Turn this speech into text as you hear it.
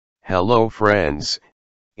Hello friends,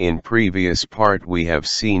 in previous part we have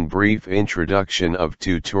seen brief introduction of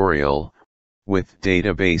tutorial, with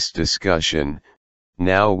database discussion.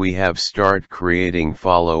 Now we have start creating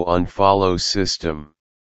follow unfollow system.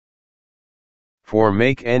 For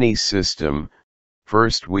make any system,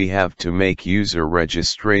 first we have to make user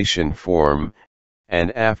registration form,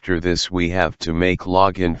 and after this we have to make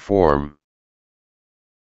login form.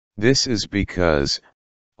 This is because,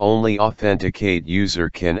 only authenticate user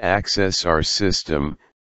can access our system,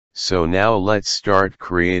 so now let's start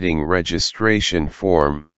creating registration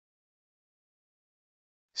form.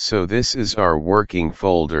 So this is our working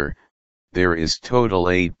folder. There is total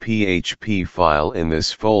 8 PHP file in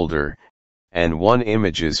this folder, and 1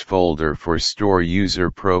 images folder for store user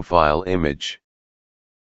profile image.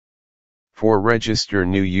 For register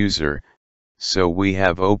new user, so we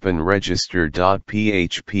have open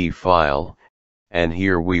register.php file, and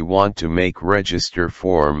here we want to make register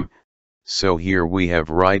form, so here we have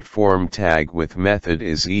write form tag with method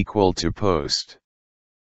is equal to post.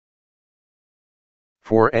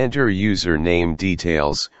 For enter username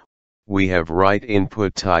details, we have write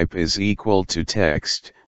input type is equal to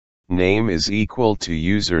text, name is equal to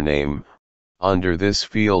username. Under this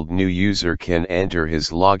field new user can enter his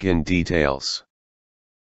login details.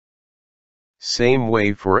 Same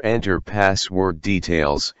way for enter password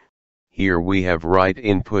details. Here we have write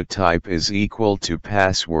input type is equal to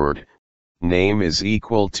password, name is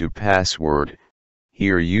equal to password.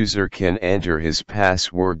 Here user can enter his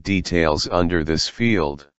password details under this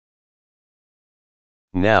field.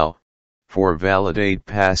 Now, for validate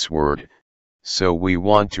password, so we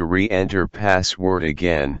want to re-enter password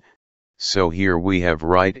again, so here we have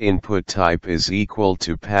write input type is equal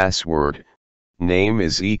to password, name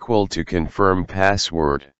is equal to confirm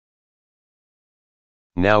password.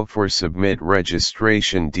 Now for submit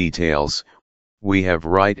registration details, we have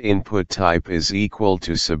write input type is equal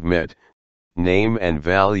to submit, name and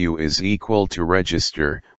value is equal to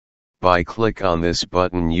register. By click on this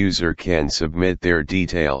button user can submit their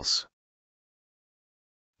details.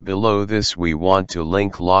 Below this we want to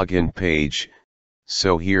link login page,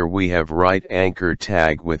 so here we have write anchor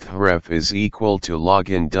tag with href is equal to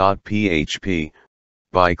login.php.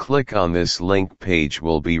 By click on this link page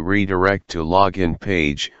will be redirect to login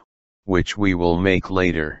page, which we will make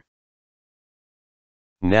later.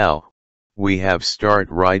 Now, we have start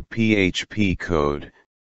write PHP code,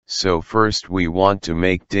 so first we want to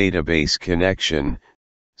make database connection,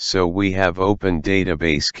 so we have open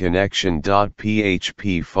database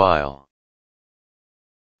connection.php file.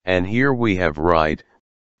 And here we have write,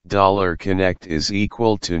 $connect is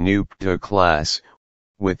equal to new class,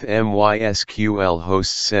 with MySQL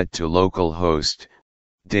host set to localhost,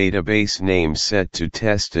 database name set to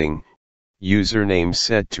testing, username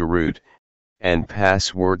set to root, and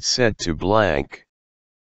password set to blank.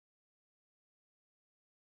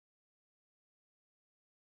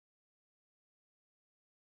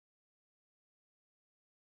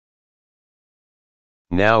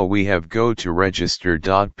 Now we have go to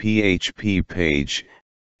register.php page,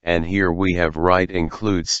 and here we have write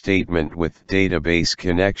include statement with database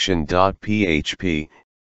connection.php,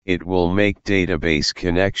 it will make database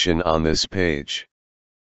connection on this page.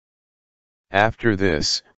 After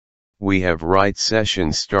this, we have write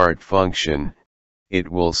session start function, it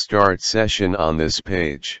will start session on this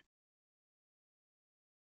page.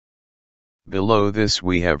 Below this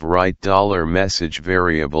we have write $message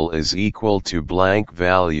variable is equal to blank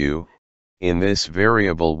value. In this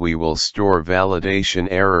variable we will store validation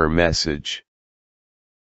error message.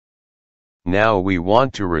 Now we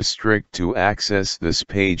want to restrict to access this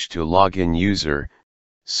page to login user,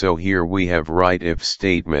 so here we have write if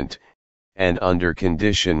statement, and under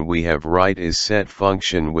condition we have write is set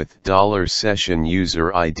function with $session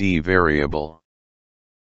user ID variable.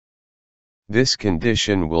 This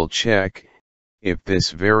condition will check, if this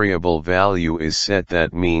variable value is set,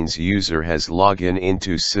 that means user has login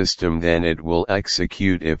into system, then it will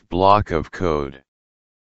execute if block of code.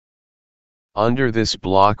 Under this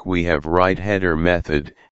block we have write header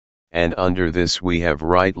method, and under this we have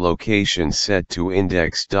write location set to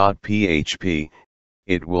index.php,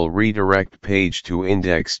 it will redirect page to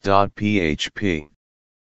index.php.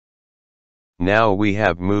 Now we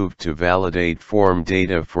have moved to validate form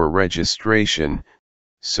data for registration.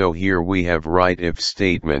 So here we have write if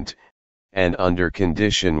statement, and under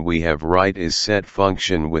condition we have write is set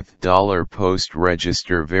function with $post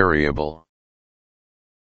register variable.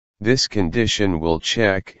 This condition will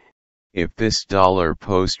check, if this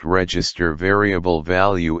 $post register variable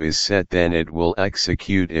value is set, then it will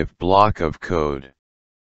execute if block of code.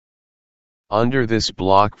 Under this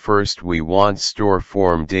block first we want store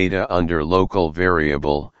form data under local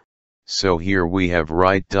variable, so here we have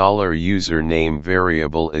write $username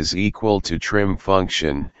variable is equal to trim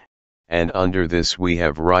function, and under this we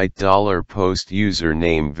have write $post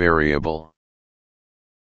username variable.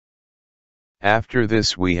 After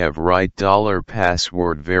this we have write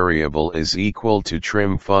 $password variable is equal to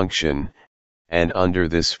trim function, and under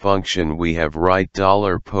this function we have write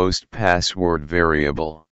 $post password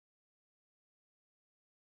variable.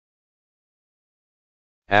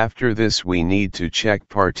 After this we need to check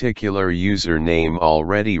particular username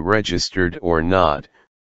already registered or not.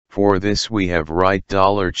 For this we have write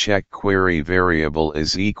 $check query variable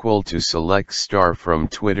is equal to select star from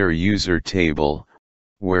Twitter user table,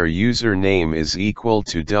 where username is equal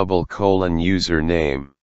to :username.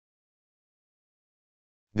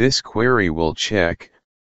 This query will check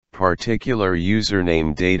particular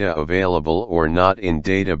username data available or not in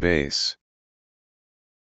database.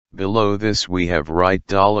 Below this we have write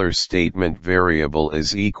 $statement variable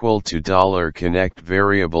is equal to $connect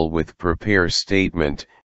variable with prepare statement,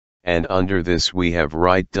 and under this we have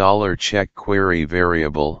write $check query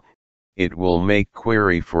variable, it will make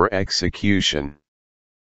query for execution.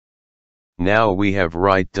 Now we have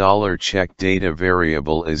write $check data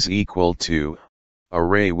variable is equal to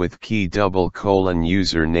array with key :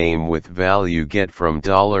 username with value get from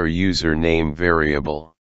 $username variable.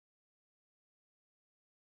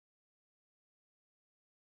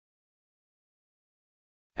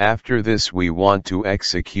 After this we want to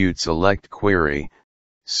execute select query,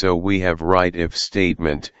 so we have write if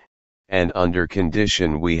statement, and under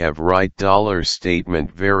condition we have write $statement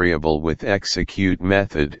variable with execute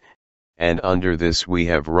method, and under this we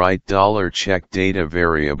have write $check data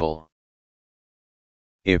variable.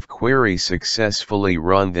 If query successfully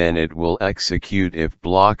run then it will execute if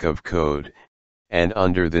block of code, and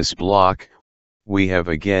under this block, we have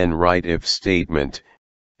again write if statement,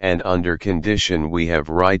 and under condition we have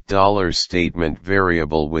write $statement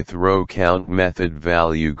variable with row count method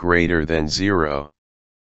value greater than 0.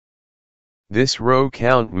 This row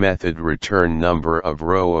count method return number of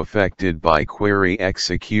row affected by query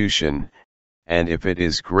execution, and if it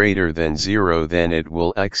is greater than 0 then it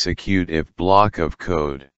will execute if block of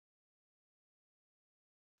code.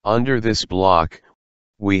 Under this block,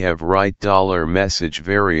 we have write $message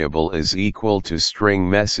variable is equal to string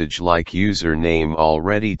message like username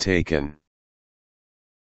already taken.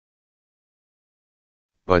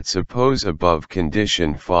 But suppose above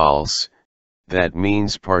condition false, that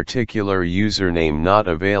means particular username not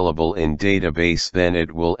available in database, then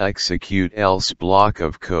it will execute else block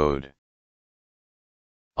of code.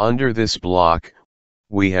 Under this block,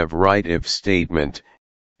 we have write if statement,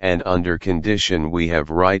 and under condition we have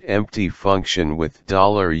write empty function with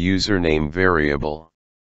 $username variable.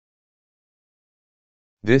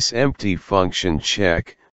 This empty function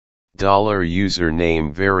check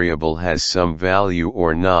 $username variable has some value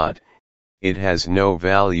or not. It has no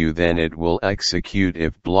value, then it will execute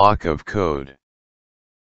if block of code.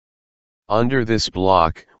 Under this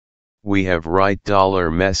block, we have write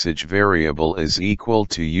 $message variable is equal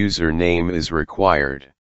to username is required.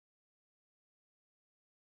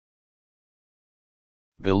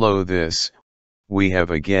 Below this, we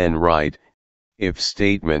have again write if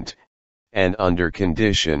statement, and under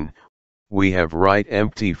condition, we have write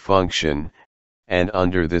empty function, and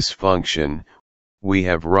under this function, we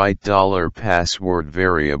have write $password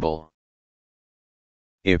variable.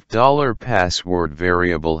 If $password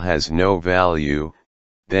variable has no value,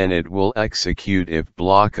 then it will execute if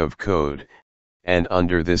block of code, and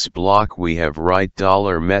under this block we have write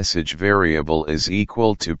 $message variable is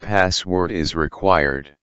equal to password is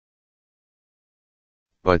required.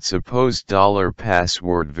 But suppose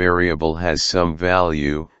 $password variable has some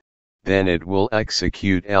value, then it will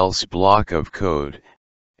execute else block of code,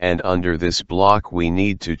 and under this block we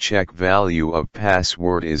need to check value of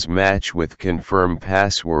password is match with confirm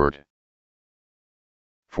password.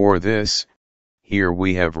 For this, here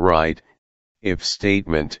we have write if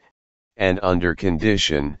statement, and under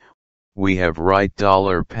condition, we have write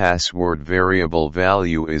 $password variable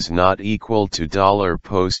value is not equal to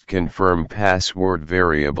 $post confirm password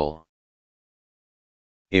variable.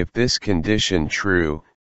 If this condition true,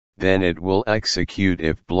 then it will execute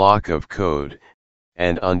if block of code,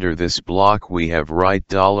 and under this block we have write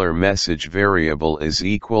 $message variable is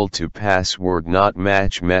equal to password not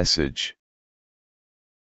match message.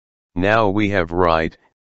 Now we have write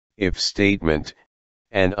if statement,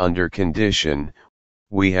 and under condition,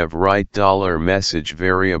 we have write $message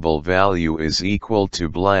variable value is equal to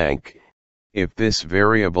blank, If this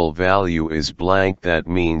variable value is blank, that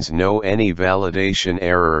means no any validation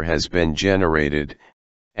error has been generated,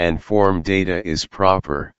 and form data is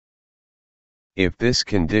proper. If this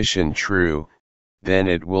condition true, then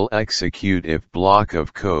it will execute if block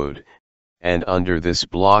of code, and under this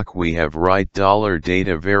block we have write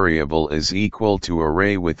 $data variable is equal to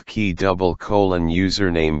array with key :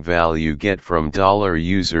 username value get from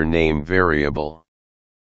 $username variable.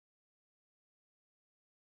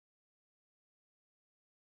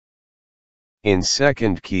 In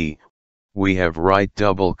second key, we have write :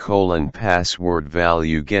 password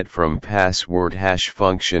value get from password hash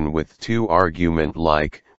function with two argument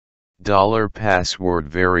like $password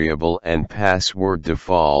variable and password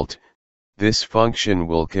default. This function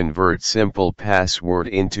will convert simple password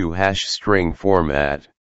into hash string format.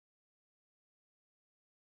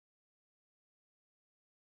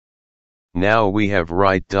 Now we have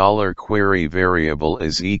write $query variable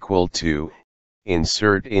is equal to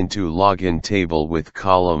insert into login table with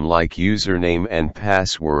column like username and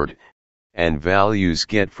password, and values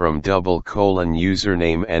get from :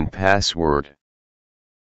 username and password.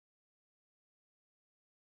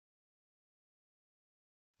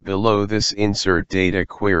 Below this insert data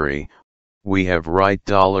query, we have write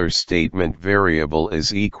 $statement variable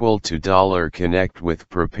is equal to $connect with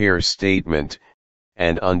prepare statement,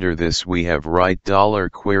 and under this we have write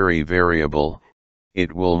 $query variable.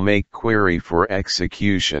 It will make query for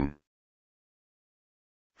execution.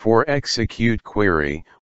 For execute query,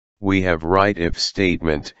 we have write if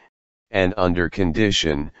statement, and under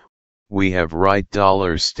condition, we have write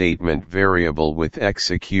 $statement variable with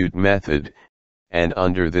execute method, and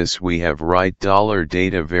under this we have write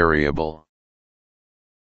 $data variable.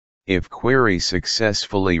 If query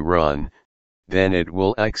successfully run, then it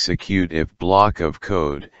will execute if block of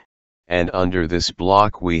code, and under this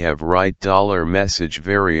block we have write $message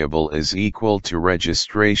variable is equal to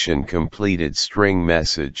registration completed string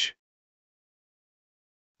message.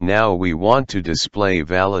 Now we want to display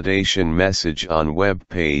validation message on web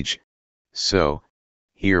page, so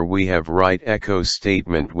here we have write echo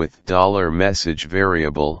statement with $message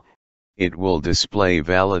variable. It will display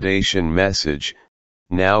validation message.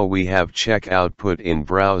 Now we have check output in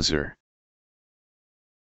browser.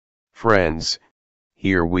 Friends,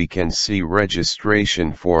 here we can see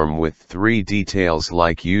registration form with three details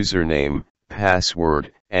like username,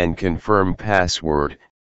 password, and confirm password,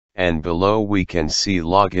 and below we can see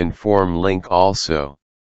login form link also.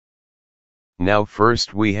 Now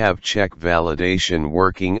first we have check validation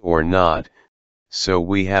working or not, so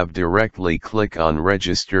we have directly click on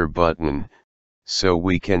register button, so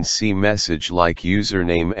we can see message like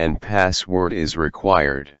username and password is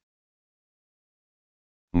required.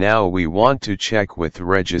 Now we want to check with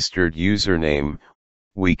registered username.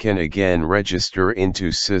 We can again register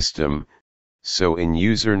into system, so in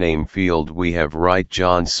username field we have write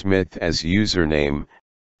John Smith as username,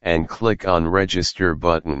 and click on register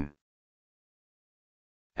button.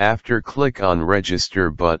 After click on register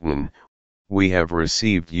button, we have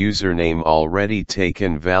received username already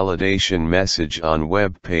taken validation message on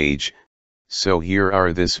web page, so here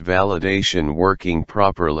are this validation working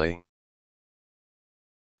properly.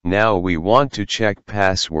 Now we want to check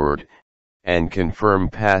password, and confirm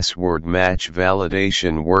password match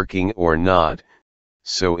validation working or not,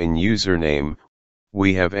 so in username,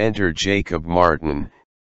 we have enter Jacob Martin,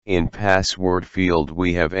 in password field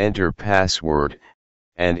we have enter password,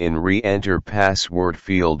 and in re-enter password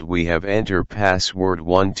field we have enter password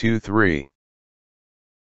 123.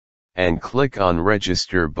 And click on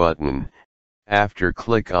register button. After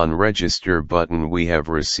click on register button we have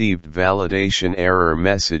received validation error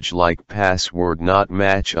message like password not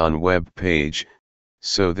match on web page,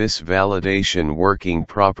 so this validation working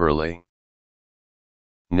properly.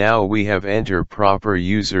 Now we have enter proper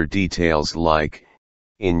user details like,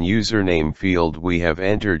 in username field we have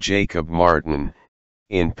enter Jacob Martin,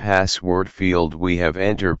 in password field we have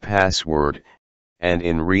enter password, and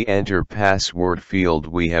in re-enter password field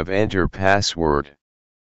we have enter password.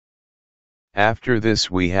 After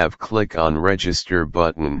this we have click on register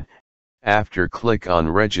button. After click on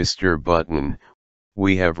register button,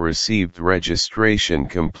 we have received registration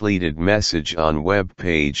completed message on web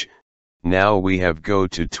page. Now we have go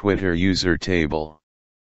to Twitter user table.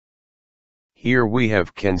 Here we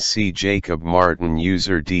have can see Jacob Martin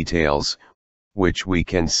user details, which we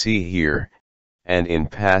can see here, and in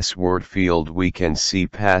password field we can see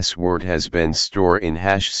password has been stored in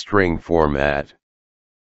hash string format.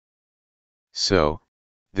 So,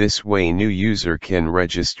 this way new user can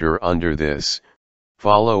register under this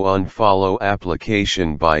Follow Unfollow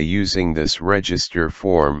application by using this register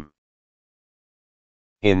form.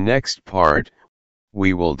 In next part,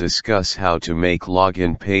 we will discuss how to make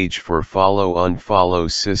login page for follow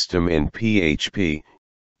unfollow system in PHP,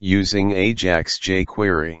 using Ajax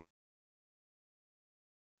jQuery.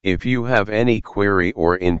 If you have any query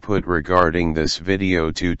or input regarding this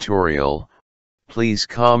video tutorial, please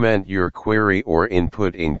comment your query or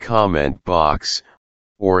input in comment box,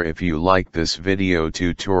 or if you like this video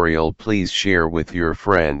tutorial, please share with your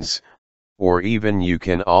friends, or even you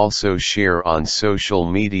can also share on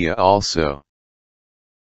social media also.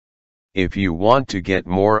 If you want to get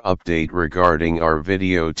more update regarding our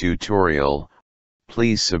video tutorial,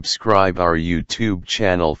 please subscribe our YouTube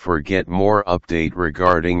channel for get more update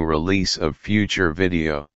regarding release of future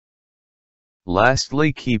video.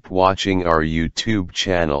 Lastly, keep watching our YouTube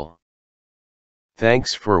channel.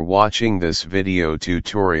 Thanks for watching this video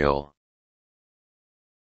tutorial.